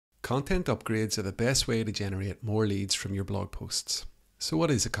Content upgrades are the best way to generate more leads from your blog posts. So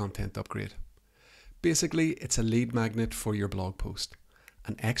what is a content upgrade? Basically, it's a lead magnet for your blog post,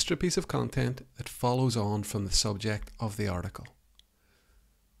 an extra piece of content that follows on from the subject of the article.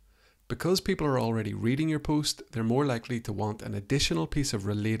 Because people are already reading your post, they're more likely to want an additional piece of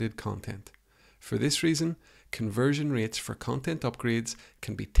related content. For this reason, conversion rates for content upgrades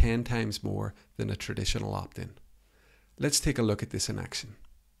can be 10 times more than a traditional opt-in. Let's take a look at this in action.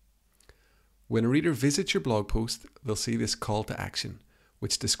 When a reader visits your blog post, they'll see this call to action,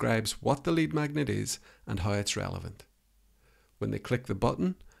 which describes what the lead magnet is and how it's relevant. When they click the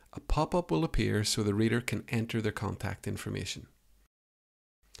button, a pop-up will appear so the reader can enter their contact information.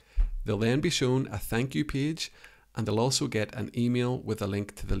 They'll then be shown a thank you page, and they'll also get an email with a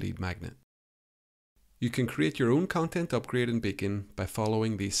link to the lead magnet. You can create your own content upgrade in Beacon by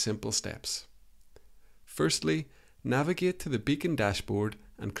following these simple steps. Firstly, navigate to the Beacon dashboard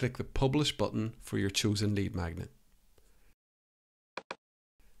and click the Publish button for your chosen lead magnet.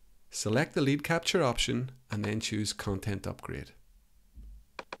 Select the lead capture option and then choose Content Upgrade.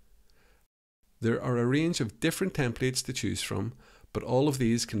 There are a range of different templates to choose from, but all of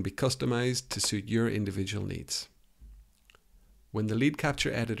these can be customized to suit your individual needs. When the lead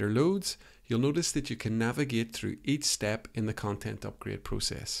capture editor loads, you'll notice that you can navigate through each step in the content upgrade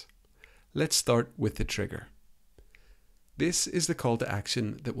process. Let's start with the trigger. This is the call to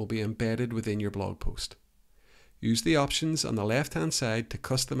action that will be embedded within your blog post. Use the options on the left-hand side to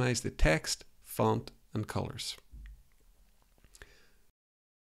customize the text, font, and colors.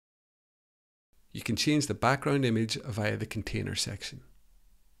 You can change the background image via the container section.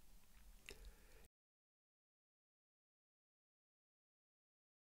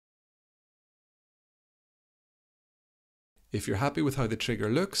 If you're happy with how the trigger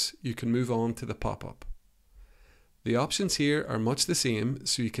looks, you can move on to the pop-up. The options here are much the same,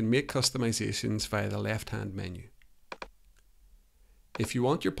 so you can make customizations via the left-hand menu. If you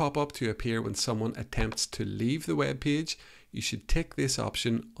want your pop-up to appear when someone attempts to leave the web page, you should tick this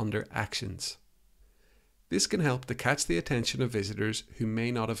option under Actions. This can help to catch the attention of visitors who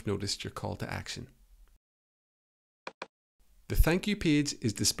may not have noticed your call to action. The thank you page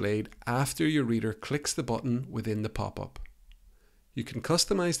is displayed after your reader clicks the button within the pop-up. You can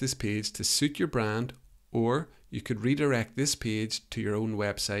customize this page to suit your brand, or you could redirect this page to your own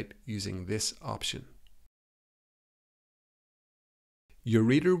website using this option. Your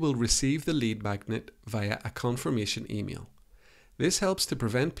reader will receive the lead magnet via a confirmation email. This helps to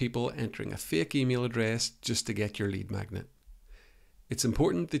prevent people entering a fake email address just to get your lead magnet. It's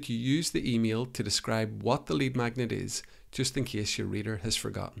important that you use the email to describe what the lead magnet is, just in case your reader has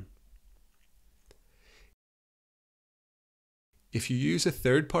forgotten. If you use a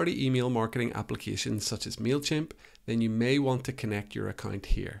third-party email marketing application such as MailChimp, then you may want to connect your account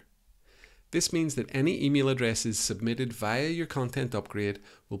here. This means that any email addresses submitted via your content upgrade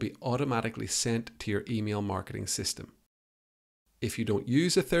will be automatically sent to your email marketing system. If you don't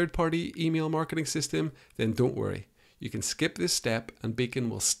use a third-party email marketing system, then don't worry. You can skip this step and Beacon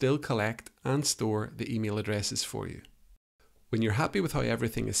will still collect and store the email addresses for you. When you're happy with how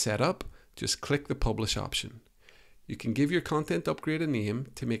everything is set up, just click the Publish option. You can give your content upgrade a name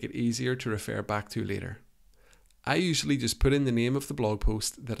to make it easier to refer back to later. I usually just put in the name of the blog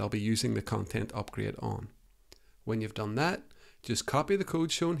post that I'll be using the content upgrade on. When you've done that, just copy the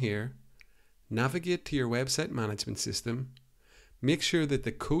code shown here, navigate to your website management system, make sure that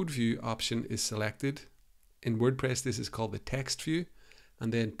the code view option is selected. In WordPress this is called the text view,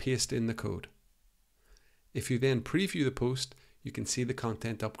 and then paste in the code. If you then preview the post, you can see the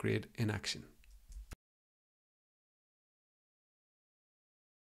content upgrade in action.